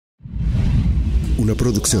una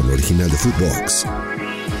producción original de Footbox.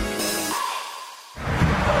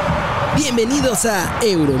 Bienvenidos a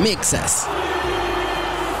Euromexas,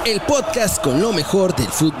 el podcast con lo mejor del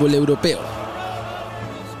fútbol europeo.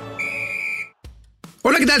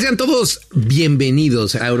 Hola, ¿qué tal? Sean todos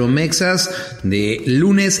bienvenidos a Euromexas de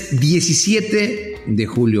lunes 17 de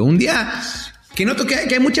julio. Un día que noto que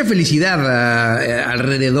hay mucha felicidad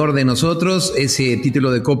alrededor de nosotros. Ese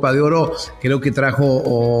título de Copa de Oro creo que trajo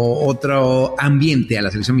otro ambiente a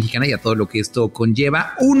la selección mexicana y a todo lo que esto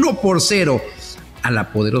conlleva. 1-0 a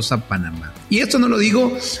la poderosa Panamá. Y esto no lo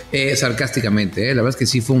digo sarcásticamente, La verdad es que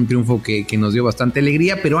sí fue un triunfo que nos dio bastante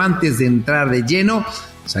alegría. Pero antes de entrar de lleno,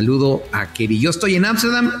 saludo a Keri. Yo estoy en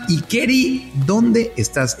Ámsterdam y Keri, ¿dónde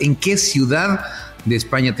estás? ¿En qué ciudad de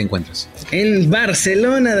España te encuentras? En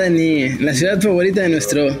Barcelona, Dani, la ciudad favorita de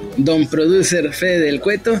nuestro don producer Fede del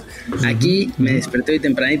Cueto. Aquí me desperté hoy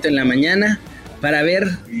tempranito en la mañana para ver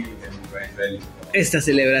esta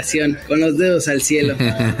celebración con los dedos al cielo.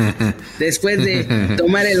 Después de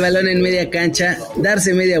tomar el balón en media cancha,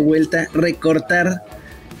 darse media vuelta, recortar,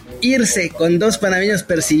 irse con dos panameños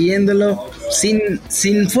persiguiéndolo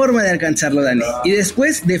sin forma de alcanzarlo, Dani. Y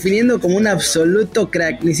después definiendo como un absoluto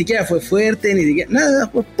crack. Ni siquiera fue fuerte, ni siquiera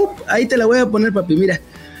nada. Ahí te la voy a poner, papi, mira.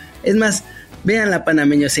 Es más, vean la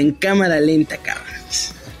panameños en cámara lenta, cabrón.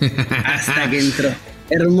 Hasta que entró.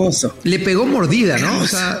 Hermoso. Le pegó mordida, ¿no? O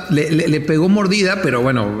sea, le pegó mordida, pero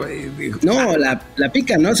bueno. No, la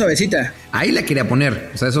pica, ¿no? Suavecita. Ahí la quería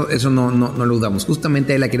poner. O sea, eso no lo dudamos.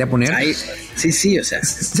 Justamente ahí la quería poner. Ahí, sí, o sea.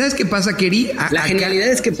 ¿Sabes qué pasa, Keri? La genialidad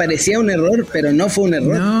es que parecía un error, pero no fue un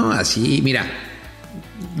error. No, así, mira.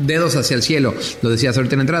 Dedos hacia el cielo, lo decías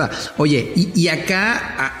ahorita en la entrada. Oye, y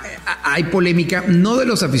acá hay polémica, no de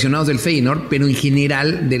los aficionados del Feyenoord, pero en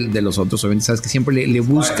general de los otros. Obviamente sabes que siempre le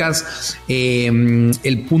buscas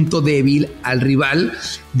el punto débil al rival.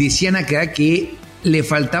 Decían acá que le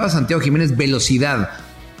faltaba a Santiago Jiménez velocidad.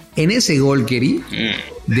 En ese gol, Keri,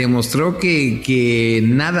 demostró que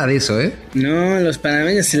nada de eso, No, los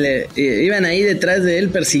panameños iban ahí detrás de él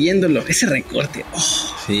persiguiéndolo. Ese recorte.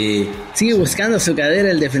 Sí. Sigue buscando su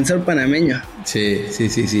cadera el defensor panameño. Sí,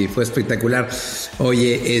 fue espectacular.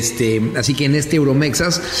 Oye, así que en este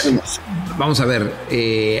Euromexas, vamos a ver,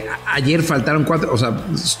 ayer faltaron 4, o sea,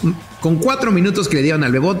 con 4 minutos que le dieron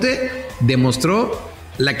al Bebote, demostró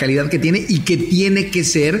la calidad que tiene y que tiene que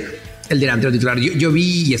ser el delantero titular. Yo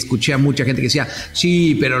vi y escuché a mucha gente que decía,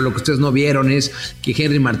 sí, pero lo que ustedes no vieron es que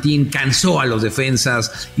Henry Martín cansó a los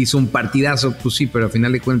defensas, hizo un partidazo. Pues sí, pero al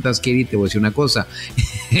final de cuentas, Keri, te voy a decir una cosa.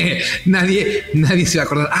 nadie se va a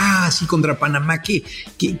acordar, sí, contra Panamá, qué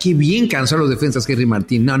bien cansó a los defensas Henry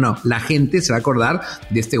Martín. No, la gente se va a acordar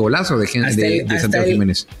de este golazo de Santiago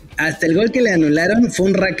Jiménez. Hasta el gol que le anularon fue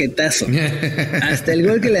un raquetazo.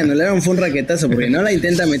 Porque no la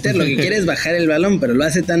intenta meter. Lo que quiere es bajar el balón, pero lo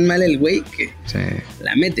hace tan mal el güey que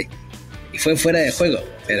la mete. Y fue fuera de juego.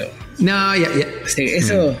 Pero no, ya.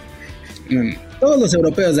 Eso. Todos los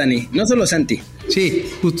europeos, Dani, no solo Santi. Sí,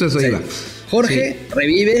 justo eso iba. Jorge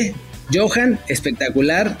revive. Johan,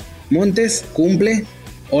 espectacular. Montes cumple.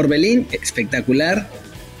 Orbelín, espectacular.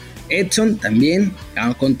 Edson también,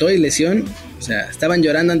 con todo y lesión. O sea, estaban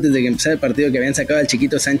llorando antes de que empezara el partido que habían sacado al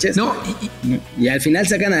chiquito Sánchez. Y al final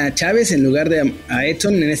sacan a Chávez en lugar de a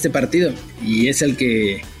Edson en este partido. Y es el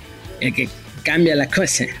que cambia la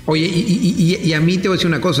cosa. Oye, y a mí te voy a decir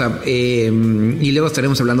una cosa, y luego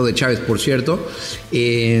estaremos hablando de Chávez, por cierto.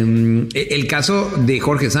 El caso de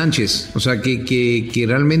Jorge Sánchez, o sea, que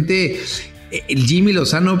realmente el Jimmy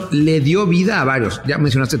Lozano le dio vida a varios. Ya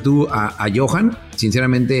mencionaste tú a Johan.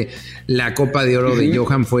 Sinceramente, la Copa de Oro de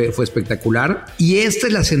Johan fue espectacular. Y esta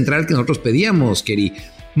es la central que nosotros pedíamos, Keri.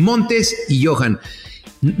 Montes y Johan.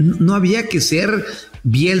 No había que ser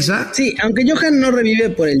Bielsa. Sí, aunque Johan no revive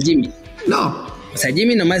por el Jimmy. No. O sea,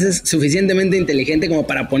 Jimmy nomás es suficientemente inteligente como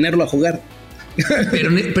para ponerlo a jugar.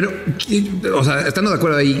 Pero o sea, estando de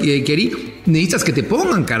acuerdo ahí, Keri, necesitas que te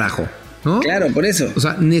pongan, carajo, ¿no? Claro, por eso. O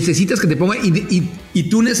sea, necesitas que te pongan y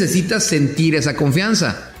tú necesitas sentir esa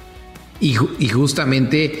confianza. Y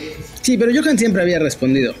justamente... Sí, pero Johan siempre había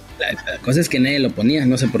respondido. La cosa es que nadie lo ponía,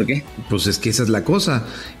 no sé por qué. Pues es que esa es la cosa.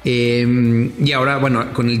 Y ahora,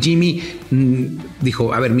 bueno, con el Jimmy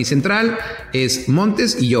dijo, a ver, mi central es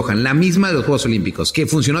Montes y Johan, la misma de los Juegos Olímpicos, que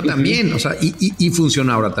funcionó también, o sea, y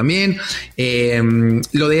funciona ahora también.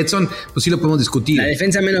 Lo de Edson, pues sí lo podemos discutir. La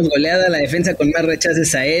defensa menos goleada, la defensa con más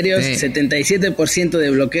rechaces aéreos, 77%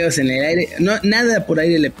 de bloqueos en el aire. No, nada por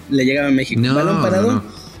aire le llegaba a México. No, balón parado.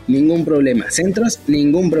 No. ningún problema. Centros,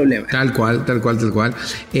 ningún problema. Tal cual.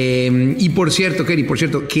 Y por cierto, Kerry,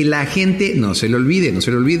 que la gente no se le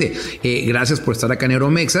olvide. Gracias por estar acá en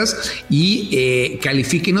Euromexas y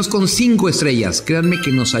califíquenos con 5 estrellas. Créanme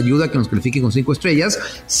que nos ayuda a que nos califiquen con 5 estrellas.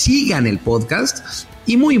 Sigan el podcast.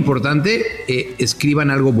 Y muy importante, escriban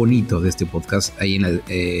algo bonito de este podcast ahí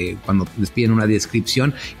cuando les piden una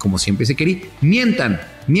descripción, como siempre se quiere. Mientan,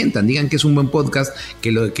 digan que es un buen podcast,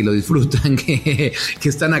 que lo disfrutan, que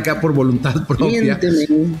están acá por voluntad propia.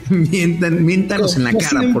 Miéntanos en la cara,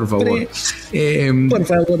 siempre, por favor. Por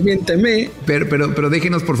favor, miénteme. Pero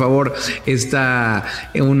déjenos, por favor,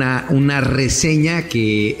 una reseña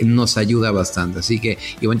que nos ayuda bastante. Así que,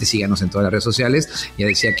 igualmente, síganos en todas las redes sociales. Ya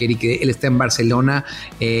decía Kerry que él está en Barcelona,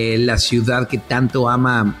 la ciudad que tanto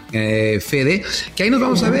ama Fede. Que ahí nos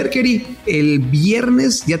vamos a ver, Kerry. El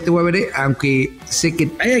viernes ya te voy a ver, aunque sé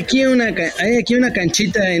que... Hay aquí una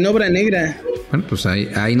canchita en obra negra. Bueno, pues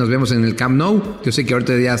ahí nos vemos en el Camp Nou. Yo sé que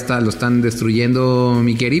ahorita ya lo están destruyendo,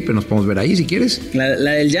 mi Kerry, pero nos podemos ver ahí si quieres.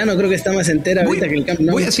 La del Llano creo que está más entera ahorita que el Camp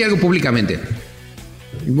Nou. Voy a decir algo públicamente.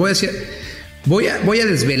 Voy a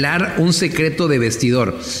desvelar un secreto de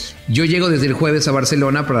vestidor. Yo llego desde el jueves a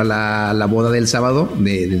Barcelona para la boda del sábado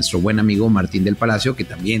de nuestro buen amigo Martín del Palacio, que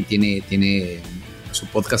también tiene su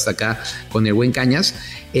podcast acá con el buen Cañas.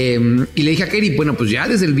 Y le dije a Kerry, bueno, pues ya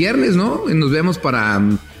desde el viernes, ¿no? Nos vemos para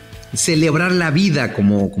celebrar la vida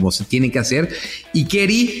como se tiene que hacer. Y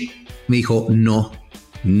Kerry me dijo,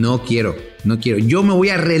 no quiero. Yo me voy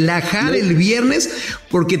a relajar el viernes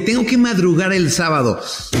porque tengo que madrugar el sábado.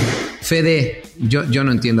 Fede, yo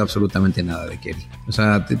no entiendo absolutamente nada de Kerry. O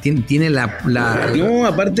sea, tiene la... No,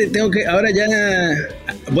 aparte ahora ya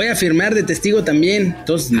voy a firmar de testigo también.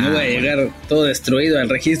 Entonces no voy a llegar todo destruido al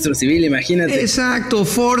registro civil, imagínate. Exacto,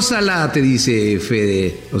 fórzala, te dice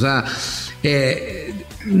Fede. O sea,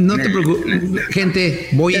 no te preocupes, gente,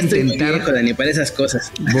 voy a intentar. Estoy viejo, Dani, para esas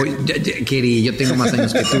cosas. Kerry, yo tengo más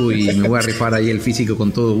años que tú y me voy a rifar ahí el físico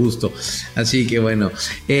con todo gusto. Así que bueno,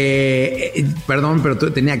 perdón, pero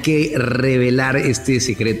tenía que revelar este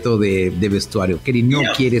secreto de vestuario. Kerry no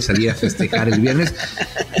quiere salir a festejar el viernes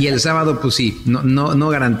y el sábado, pues sí, no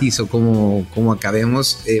garantizo cómo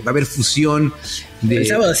acabemos. Va a haber fusión. El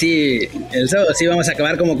sábado sí vamos a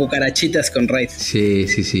acabar como cucarachitas con Raid.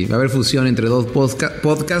 Sí. Va a haber fusión entre dos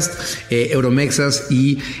podcasts, Euromexas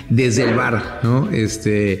y Desde el Bar, ¿no?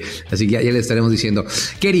 Así que ya le estaremos diciendo.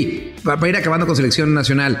 Kerry, para ir acabando con selección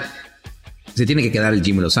nacional, se tiene que quedar el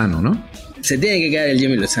Jimmy Lozano, ¿no? Se tiene que quedar el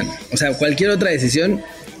Jimmy Lozano. O sea, cualquier otra decisión,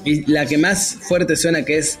 y la que más fuerte suena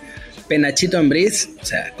que es Penachito Ambriz, o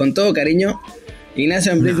sea, con todo cariño,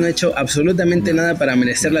 Ignacio Ambriz no ha hecho absolutamente nada para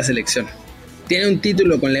merecer la selección. Tiene un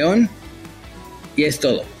título con León y es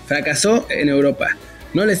todo. Fracasó en Europa.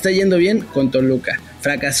 No le está yendo bien con Toluca.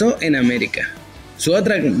 Fracasó en América. Su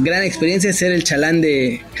otra gran experiencia es ser el chalán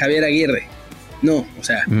de Javier Aguirre. No, o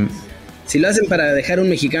sea, si lo hacen para dejar un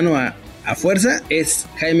mexicano a fuerza, es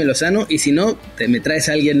Jaime Lozano. Y si no, me traes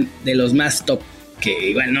a alguien de los más top,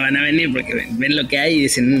 que igual no van a venir porque ven lo que hay y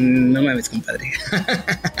dicen, no mames, compadre.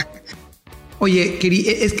 Oye, Kerry,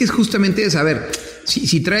 es que es justamente eso. A ver,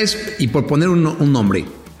 si traes, y por poner un nombre,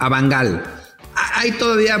 a Bangal, ahí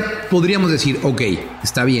todavía podríamos decir, ok,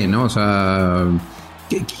 está bien, ¿no? O sea,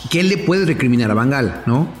 ¿qué le puedes recriminar a Bangal,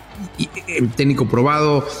 no? Técnico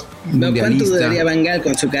probado, mundialista. ¿Cuánto duraría Bangal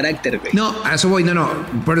con su carácter, güey? No, a eso voy, no,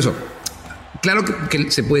 por eso. Claro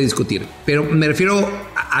que se puede discutir, pero me refiero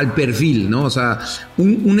al perfil, ¿no? O sea,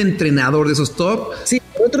 un entrenador de esos top. Sí,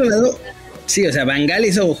 por otro lado, sí, o sea, Bangal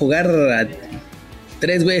hizo jugar a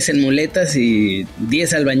 3 güeyes en muletas y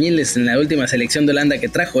 10 albañiles en la última selección de Holanda que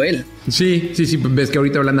trajo él. Sí, ves que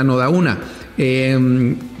ahorita Holanda no da una.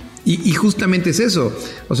 Y justamente es eso.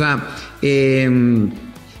 O sea,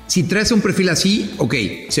 si traes un perfil así, ok,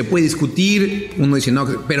 se puede discutir, uno dice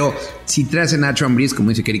no, pero si traes a Nacho Ambriz, como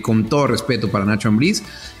dice Kerry, con todo respeto para Nacho Ambriz,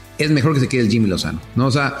 es mejor que se quede el Jimmy Lozano, ¿no?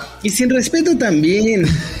 O sea... Y sin respeto también.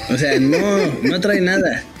 O sea, no trae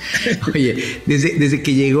nada. Oye, desde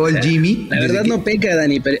que llegó el Jimmy... La verdad no peca,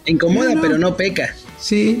 Dani, pero incomoda, pero no peca.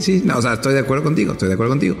 Sí. No, o sea, estoy de acuerdo contigo.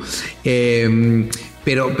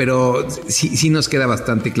 Pero sí nos queda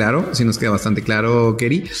bastante claro,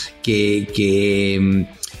 Kerry, que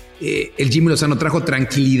el Jimmy Lozano trajo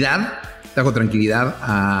tranquilidad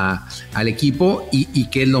al equipo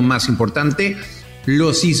y que es lo más importante,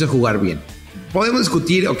 los hizo jugar bien. Podemos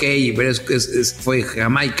discutir, ok, pero fue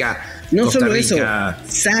Jamaica, no Costa solo Rica.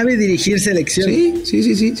 Eso, sabe dirigir selección.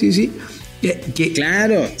 Sí.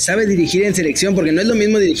 Claro, sabe dirigir en selección, porque no es lo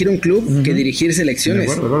mismo dirigir un club que dirigir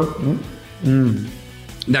selecciones.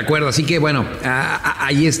 De acuerdo, así que bueno,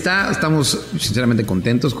 ahí está, estamos sinceramente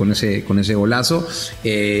contentos con ese golazo,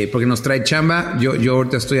 porque nos trae chamba. Yo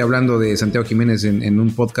ahorita estoy hablando de Santiago Jiménez en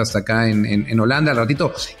un podcast acá en Holanda al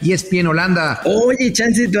ratito, y es pie en Holanda. Oye,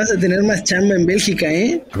 chance, tú vas a tener más chamba en Bélgica,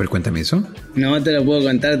 ¿eh? A ver, cuéntame eso. No te lo puedo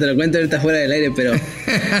contar, te lo cuento ahorita fuera del aire, pero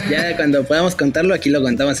ya cuando podamos contarlo, aquí lo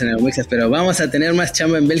contamos en el Mixas, pero vamos a tener más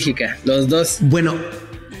chamba en Bélgica, los dos. Bueno,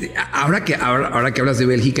 ahora que hablas de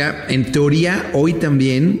Bélgica, en teoría hoy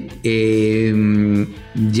también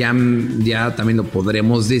ya también lo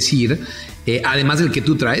podremos decir. Además del que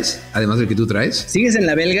tú traes. ¿Sigues en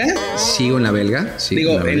la belga? Sigo en la belga.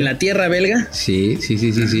 ¿En la tierra belga? Sí.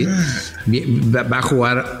 Va a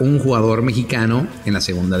jugar un jugador mexicano en la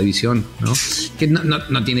segunda división, ¿no? Que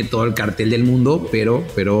no tiene todo el cartel del mundo, pero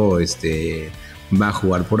va a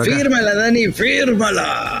jugar por acá. Fírmala, Dani,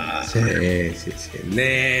 fírmala. Sí.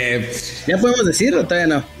 ¿Ya podemos decir o todavía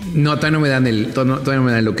no? No, todavía no me dan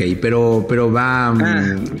el ok, pero va.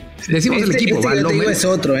 Decimos el equipo, va que te digo es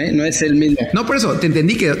otro, no es el mismo. No, por eso, te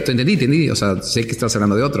entendí. O sea, sé que estás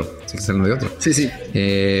hablando de otro. Sí.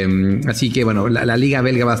 Así que bueno, la liga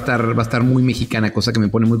belga va a estar muy mexicana, cosa que me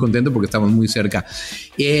pone muy contento porque estamos muy cerca.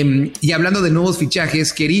 Y hablando de nuevos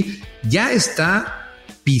fichajes, Keri, ya está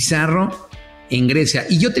Pizarro en Grecia,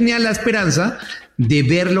 y yo tenía la esperanza de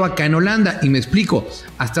verlo acá en Holanda, y me explico.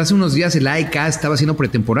 Hasta hace unos días el AEK estaba haciendo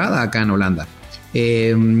pretemporada acá en Holanda,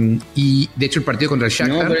 y de hecho el partido contra el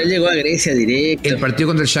Shakhtar, no, pero él llegó a Grecia directo. El partido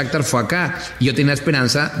contra el Shakhtar fue acá, y yo tenía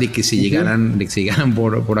esperanza de que se llegaran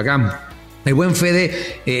por acá. El buen Fede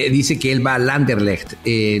dice que él va al Anderlecht.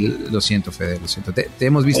 Lo siento, Fede, lo siento. Te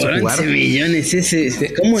hemos visto jugar. 11 millones,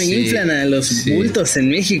 ¿cómo inflan a los bultos en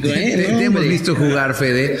México? Te hemos visto jugar,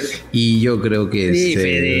 Fede, y yo creo que sí,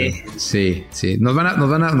 Fede. Sí. Nos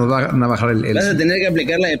van a bajar el. Vas a tener que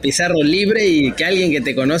aplicar la de Pizarro libre y que alguien que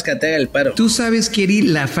te conozca te haga el paro. Tú sabes, Keri,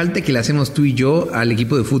 la falta que le hacemos tú y yo al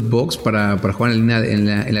equipo de Footbox para jugar en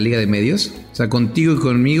la Liga de Medios. O sea, contigo y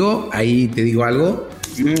conmigo, ahí te digo algo.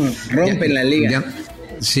 No, rompen la liga.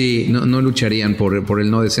 Sí, no lucharían por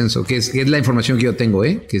el no descenso, que es la información que yo tengo,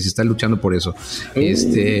 que se está luchando por eso.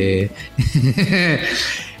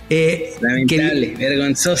 Lamentable,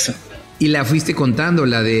 vergonzoso. Y la fuiste contando,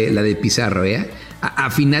 la de Pizarro,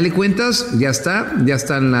 A final de cuentas, ya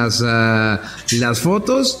están las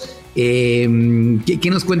fotos. ¿Qué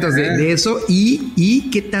nos cuentas de eso? Y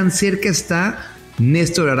qué tan cerca está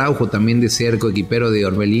Néstor Araujo, también de ser coequipero de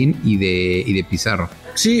Orbelín y de Pizarro?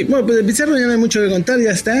 Sí, bueno, pues de Pizarro ya no hay mucho que contar,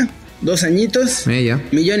 ya está. 2 añitos, ya.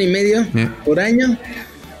 1.5 millones por año.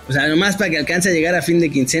 O sea, nomás para que alcance a llegar a fin de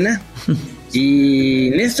quincena. Y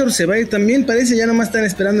Néstor se va a ir también, parece, ya nomás están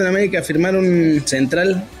esperando en América firmar un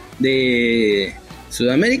central de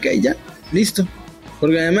Sudamérica y ya, listo.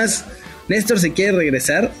 Porque además Néstor se quiere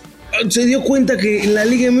regresar. Se dio cuenta que en la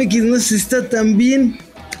Liga MX no se está tan bien.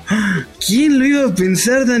 ¿Quién lo iba a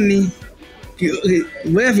pensar, Dani?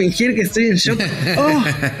 Voy a fingir que estoy en shock.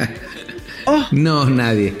 No,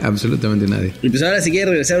 nadie, absolutamente nadie. Y pues ahora sí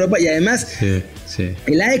quiere regresar a Europa. Y además,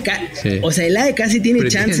 el AEK, o sea, el AEK sí tiene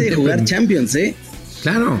chance de jugar Champions,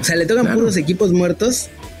 Claro. O sea, le tocan puros equipos muertos.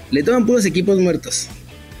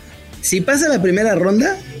 Si pasa la primera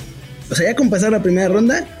ronda, o sea, ya con pasar la primera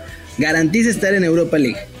ronda, garantiza estar en Europa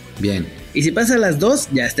League. Bien. Y si pasa las 2,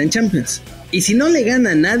 ya está en Champions. Y si no le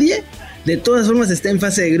gana a nadie, de todas formas está en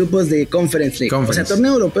fase de grupos de Conference League. O sea,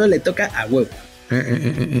 torneo europeo le toca a huevo.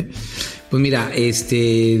 Pues mira, y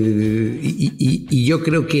yo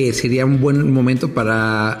creo que sería un buen momento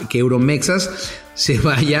para que Euromexas se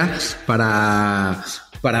vaya para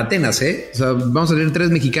Atenas, O sea, vamos a tener 3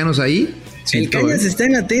 mexicanos ahí. El Cañas está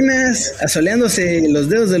en Atenas, asoleándose los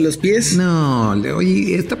dedos de los pies. No,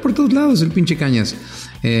 oye, está por todos lados el pinche Cañas.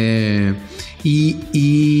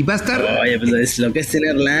 Y va a estar. Oye, pues es lo que es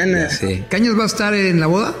tener lana. Sí. ¿Cañas va a estar en la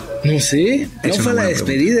boda? No sé. No fue la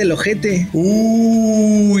despedida, el ojete.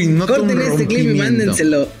 Uy, no. Corten este clip y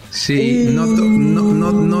mándenselo. Sí,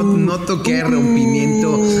 noto que hay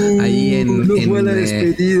rompimiento ahí en. No fue la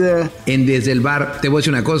despedida. Desde el bar. Te voy a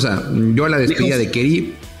decir una cosa. Yo a la despedida de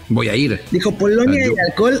Keri voy a ir. Dijo Polonia y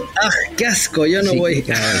alcohol. ¡Qué asco! Yo no voy.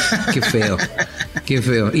 Qué feo. Qué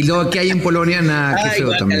feo. Y luego, ¿qué hay en Polonia? Nada, qué feo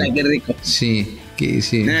guácala, también. Qué rico. Sí.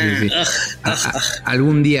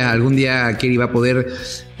 Algún día Keri va a poder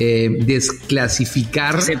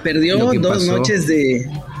desclasificar. Se perdió 2 noches de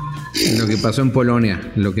lo que pasó en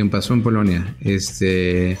Polonia.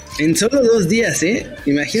 En solo 2 días,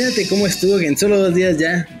 Imagínate cómo estuvo que en solo 2 días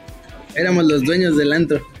ya éramos los dueños del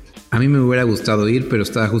antro. A mí me hubiera gustado ir, pero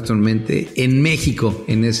estaba justamente en México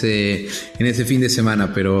en ese fin de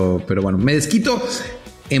semana. Pero bueno, me desquito.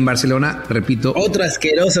 en Barcelona, repito. Otro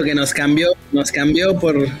asqueroso que nos cambió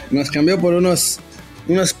por unos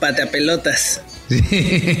pateapelotas.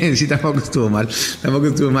 Sí, tampoco estuvo mal.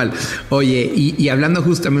 Oye, y hablando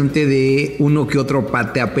justamente de uno que otro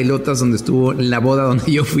pateapelotas donde estuvo en la boda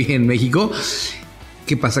donde yo fui en México,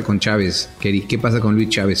 ¿qué pasa con Chávez, Keri? ¿Qué pasa con Luis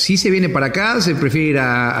Chávez? ¿Sí se viene para acá? ¿Se prefiere ir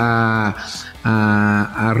a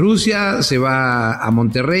Rusia? ¿Se va a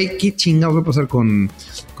Monterrey? ¿Qué chingados va a pasar con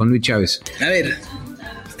Luis Chávez? A ver,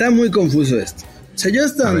 está muy confuso esto. O sea, yo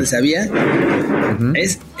hasta donde sabía,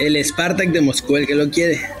 es el Spartak de Moscú el que lo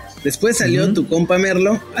quiere. Después salió tu compa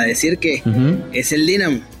Merlo a decir que es el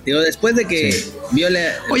Dinamo. Digo, después de que vio la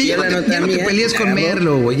nota ya no te pelees con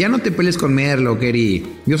Merlo, güey. Ya no te pelees con Merlo, Keri.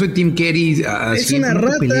 Yo soy Team Keri. Es una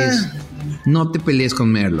rata. No te pelees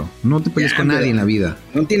con Merlo. No te pelees con nadie en la vida.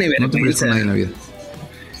 No tiene vergüenza. No te pelees con nadie en la vida.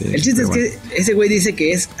 Sí, el chiste es que ese güey dice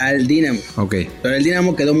que es al Dinamo. Ok. Pero el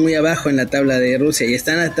Dinamo quedó muy abajo en la tabla de Rusia y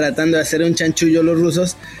están tratando de hacer un chanchullo los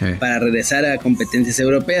rusos para regresar a competencias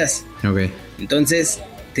europeas. Ok. Entonces,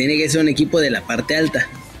 tiene que ser un equipo de la parte alta.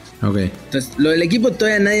 Ok. Entonces, lo del equipo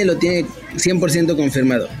todavía nadie lo tiene 100%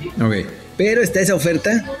 confirmado. Ok. Pero está esa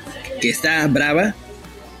oferta que está brava,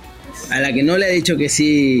 a la que no le ha dicho que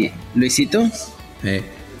sí Luisito.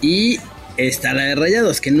 Y está la de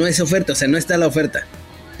Rayados, que no es oferta, o sea, no está la oferta.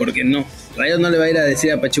 Porque no, Rayados no le va a ir a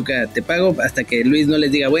decir a Pachuca, te pago, hasta que Luis no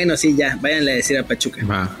les diga, bueno, sí, ya, váyanle a decir a Pachuca.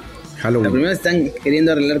 Va, Halloween. La primera están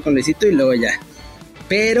queriendo arreglar con Luisito y luego ya.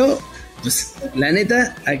 Pero, pues, la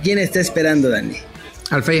neta, ¿a quién está esperando, Dani?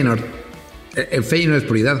 Al Feyenoord. El Feyenoord es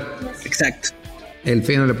prioridad. Exacto. ¿El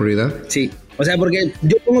Feyenoord es prioridad? Sí. O sea, porque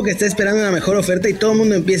yo pongo que está esperando una mejor oferta y todo el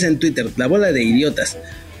mundo empieza en Twitter, la bola de idiotas.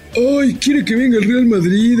 Ay, quiere que venga el Real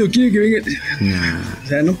Madrid o quiere que venga... O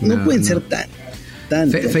sea, no pueden ser tan...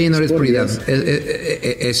 Feyenoord es prioridad.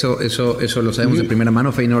 Eso lo sabemos de primera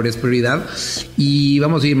mano. Feyenoord es prioridad. Y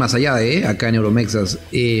vamos a ir más allá, acá en Euromexas.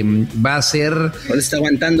 Va a ser... Ahora está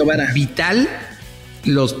aguantando, vara. Vital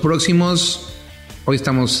los próximos... Hoy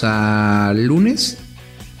estamos a lunes.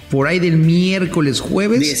 Por ahí del miércoles,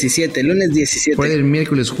 jueves. 17, lunes 17. Por ahí del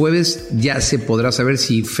miércoles, jueves ya se podrá saber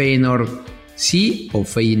si Feyenoord sí o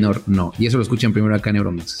Feyenoord no. Y eso lo escuchan primero acá en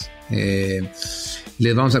Euromexas.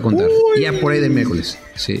 Les vamos a contar. Ya por ahí del miércoles.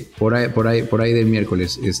 Sí, por ahí del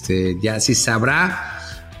miércoles. Ya se sabrá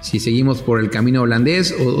si seguimos por el camino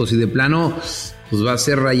holandés o si de plano pues va a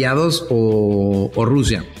ser Rayados o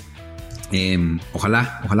Rusia.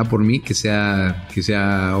 Ojalá por mí que sea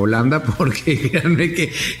Holanda, porque créanme que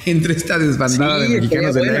entre esta desbandada de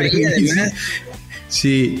mexicanos de la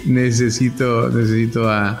sí, necesito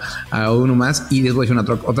a uno más. Y les voy a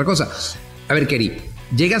decir otra cosa. A ver, Keri,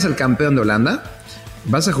 llegas al campeón de Holanda,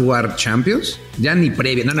 vas a jugar Champions, ya ni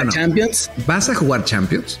previa, no. ¿Champions? Vas a jugar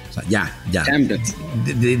Champions, o sea, ya. Champions.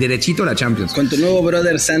 Derechito a la Champions. Con tu nuevo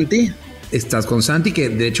brother Santi. Estás con Santi, que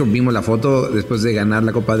de hecho vimos la foto después de ganar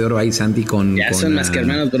la Copa de Oro. Ahí Santi con... Ya son más que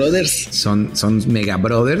hermanos brothers. Son mega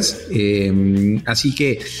brothers. Así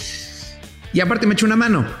que... Y aparte me echó una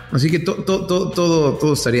mano. Así que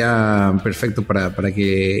todo estaría perfecto para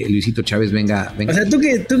que Luisito Chávez venga. O sea, tú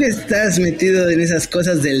que estás metido en esas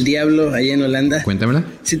cosas del diablo allá en Holanda. Cuéntamela.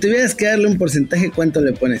 Si tuvieras que darle un porcentaje, ¿cuánto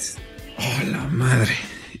le pones? Oh, la madre.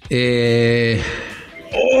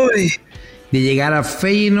 ¡Uy! De llegar a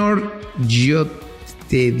Feyenoord, yo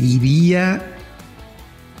te diría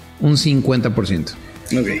un 50%.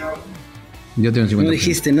 Ok. Yo tengo un 50%. No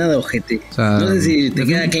dijiste nada, ojete. O sea, no sé si te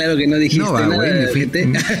queda claro que no dijiste nada, ojete.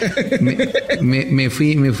 Me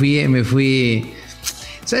fui.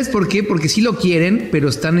 ¿Sabes por qué? Porque sí lo quieren, pero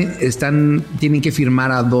tienen que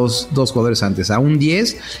firmar a dos jugadores antes, a un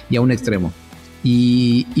 10 y a un extremo.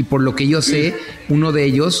 Y por lo que yo sé, uno de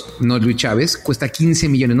ellos, no es Luis Chávez, cuesta 15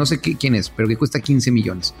 millones. No sé quién es, pero que cuesta 15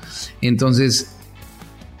 millones. Entonces,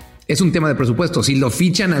 es un tema de presupuesto. Si lo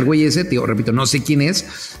fichan al güey ese, repito, no sé quién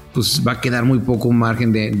es, pues va a quedar muy poco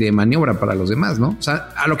margen de maniobra para los demás, ¿no? O sea,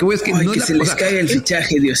 a lo que voy es que... Ay, no que es se les caiga el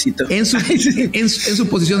fichaje, Diosito. En su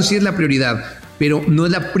posición sí es la prioridad, pero no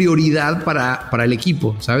es la prioridad para el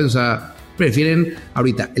equipo, ¿sabes? O sea... Prefieren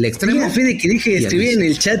ahorita el extremo. Sí, Fede, que dije escribir en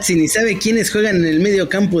el chat si ni sabe quiénes juegan en el medio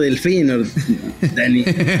campo del Feyenoord, Dani.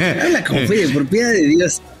 Habla con Fede, por piedad de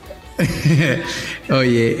Dios.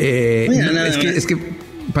 Oye, es que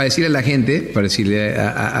para decirle a la gente,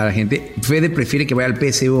 Fede prefiere que vaya al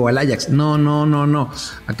PSV o al Ajax. No.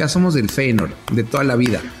 Acá somos del Feyenoord, de toda la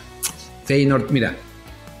vida. Feyenoord, mira.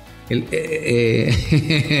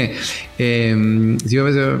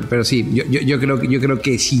 Pero sí, yo creo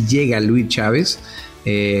que si llega Luis Chávez,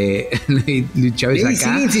 Luis Chávez acá.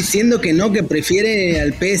 Sigue insistiendo que no, que prefiere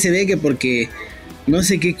al PSV que porque no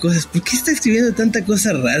sé qué cosas. ¿Por qué está escribiendo tanta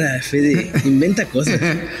cosa rara, Fede? Inventa cosas.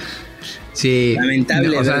 Sí.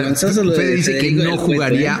 Lamentable, o sea, vergonzoso lo Fede de dice que Federico no del Cueto,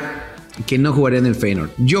 jugaría. Que no jugaría en el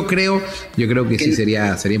Feyenoord. Yo creo que sí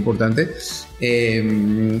sería importante.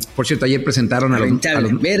 Por cierto, ayer presentaron a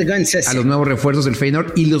los nuevos refuerzos del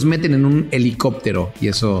Feyenoord y los meten en un helicóptero. Y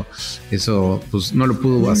eso pues no lo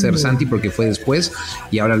pudo hacer Santi porque fue después.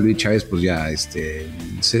 Y ahora Luis Chávez pues ya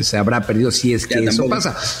se habrá perdido si es que ya eso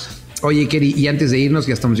pasa. Oye, Kerry, y antes de irnos,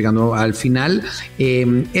 ya estamos llegando al final.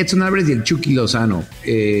 Edson Álvarez y el Chucky Lozano.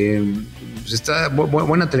 Pues está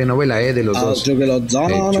buena telenovela de los dos.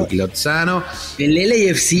 Chucky Lozano. El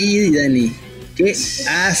LAFC, Dani. Qué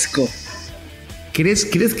asco. ¿Crees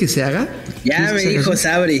que se haga? Ya me dijo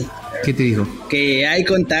Sabri. ¿Qué te dijo? Que hay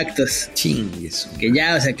contactos. Chingues. Que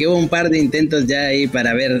ya, o sea, que hubo un par de intentos ya ahí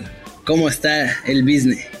para ver cómo está el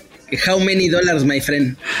business. Que how many dollars, my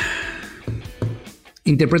friend.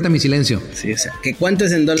 Interpreta mi silencio. Sí, o sea, ¿que cuánto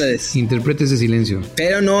es en dólares? Interpreta ese silencio.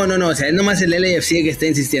 Pero no, o sea, es nomás el LAFC que está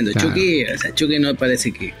insistiendo. Claro. Chucky no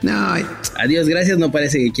parece que... No. Adiós, gracias, no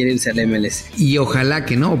parece que quiere irse al MLS. Y ojalá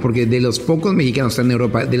que no, porque de los pocos mexicanos que están en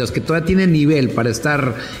Europa, de los que todavía tienen nivel para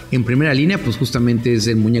estar en primera línea, pues justamente es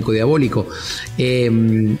el muñeco diabólico.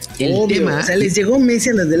 El tema... O sea, les llegó Messi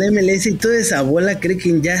a los de la MLS y toda esa bola cree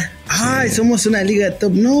que ya... ¡Ay, somos una liga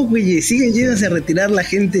top! No, güey, siguen yéndose a retirar la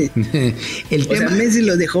gente. El tema... sea, Messi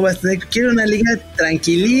lo dejó bastante. Quiero una liga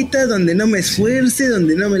tranquilita, donde no me esfuerce,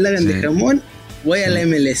 donde no me la hagan de jamón. Voy a la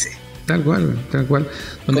MLS. Tal cual.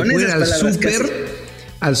 Donde puedo ir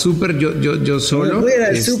al súper yo solo. Voy a ir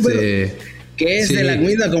al súper, que es de la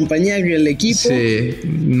misma compañía que el equipo. Sí,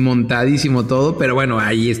 montadísimo todo, pero bueno,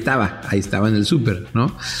 ahí estaba en el súper,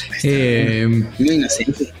 ¿no? Muy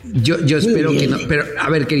inocente. Yo espero que no, pero a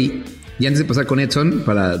ver, Kerry, y antes de pasar con Edson,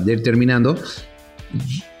 para ir terminando,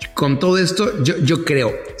 con todo esto, yo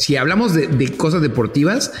creo, si hablamos de cosas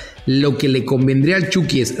deportivas, lo que le convendría al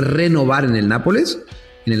Chucky es renovar en el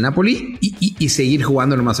Napoli y seguir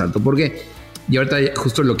jugando en lo más alto, porque y ahorita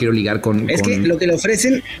justo lo quiero ligar con... Es que lo que le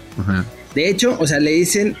ofrecen, ajá. De hecho, o sea, le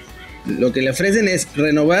dicen, lo que le ofrecen es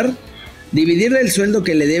renovar, dividirle el sueldo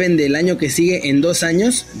que le deben del año que sigue en 2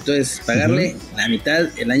 años, entonces pagarle la mitad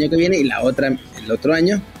el año que viene y la otra el otro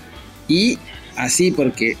año, y así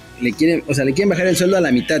porque le quieren bajar el sueldo a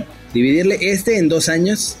la mitad, dividirle en 2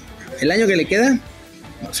 años, el año que le queda,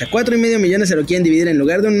 o sea, 4.5 millones se lo quieren dividir en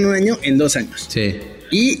lugar de un año en 2 años. Sí.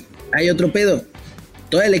 Y hay otro pedo,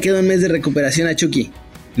 todavía le queda un mes de recuperación a Chucky,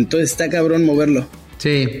 entonces está cabrón moverlo.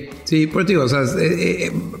 Sí, por eso digo, o sea,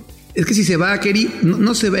 es que si se va a Kerry,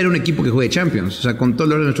 no se va a ir un equipo que juegue Champions. O sea, con todo el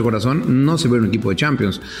dolor de nuestro corazón, no se va a ir un equipo de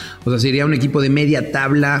Champions. O sea, sería un equipo de media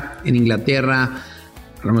tabla en Inglaterra,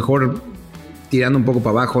 a lo mejor tirando un poco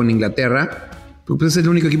para abajo en Inglaterra. Pues es el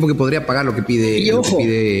único equipo que podría pagar lo que pide. Y ojo,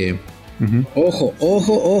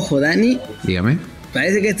 ojo, Dani. Dígame.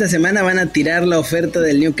 Parece que esta semana van a tirar la oferta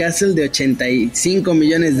del Newcastle de 85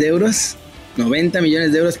 millones de euros, 90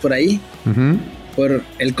 millones de euros por ahí. Por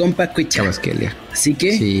el compa Cuicha. Así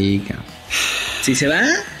que sí, si se va,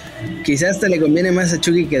 quizás hasta le conviene más a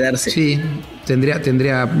Chucky quedarse. Sí,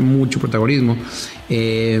 tendría mucho protagonismo.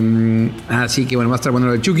 Así que bueno, va a estar bueno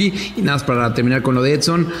lo de Chucky. Y nada más para terminar con lo de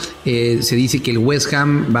Edson, se dice que el West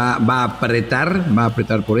Ham va a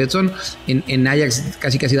apretar por Edson. En Ajax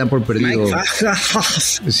casi dan por perdido.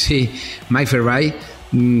 Sí, Mike Ferrari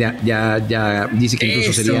ya dice que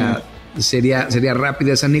incluso sería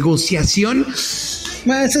rápida esa negociación.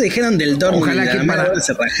 Bueno, eso dijeron del Dortmund. Ojalá que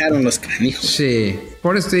se rajaron los canijos. Sí,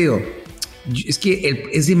 por eso te digo, es que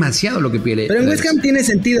es demasiado lo que pide. Pero en West Ham tiene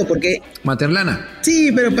sentido porque... Materlana.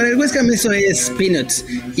 Sí, pero para el West Ham eso es peanuts.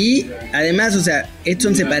 Y además, o sea,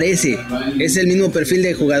 Edson se parece. Es el mismo perfil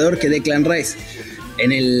de jugador que Declan Rice.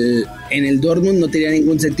 En el Dortmund no tenía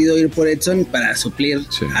ningún sentido ir por Edson para suplir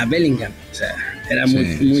a Bellingham. O sea, era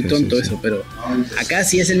muy tonto eso. Pero acá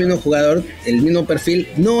sí es el mismo jugador, el mismo perfil,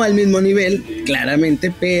 no al mismo nivel,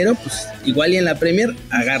 claramente, pero pues igual y en la Premier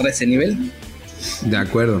agarra ese nivel. De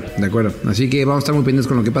acuerdo. Así que vamos a estar muy pendientes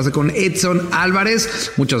con lo que pasa con Edson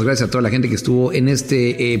Álvarez. Muchas gracias a toda la gente que estuvo en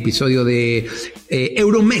este episodio de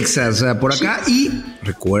Euromexas por acá. Y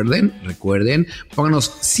recuerden,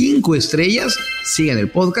 pónganos 5 estrellas, sigan el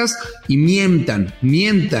podcast y mientan.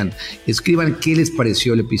 Escriban qué les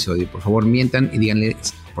pareció el episodio. Por favor, mientan y díganle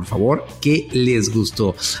por favor, qué les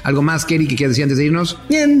gustó. ¿Algo más, Kerry, que quieras decir antes de irnos?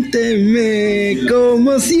 Miénteme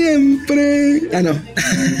como siempre. No.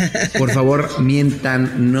 Por favor,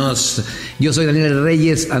 miéntanos. Yo soy Daniel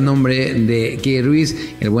Reyes, a nombre de Kerry Ruiz,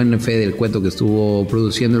 el buen Fede del Cueto que estuvo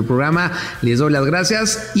produciendo el programa. Les doy las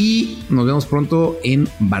gracias y nos vemos pronto en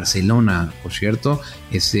Barcelona, por cierto,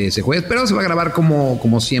 ese jueves, pero se va a grabar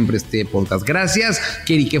como siempre este podcast. Gracias,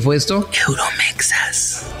 Kerry. ¿Qué fue esto?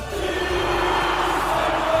 Euromexas.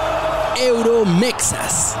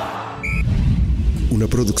 Euromexas. Una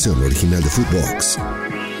producción original de Footbox.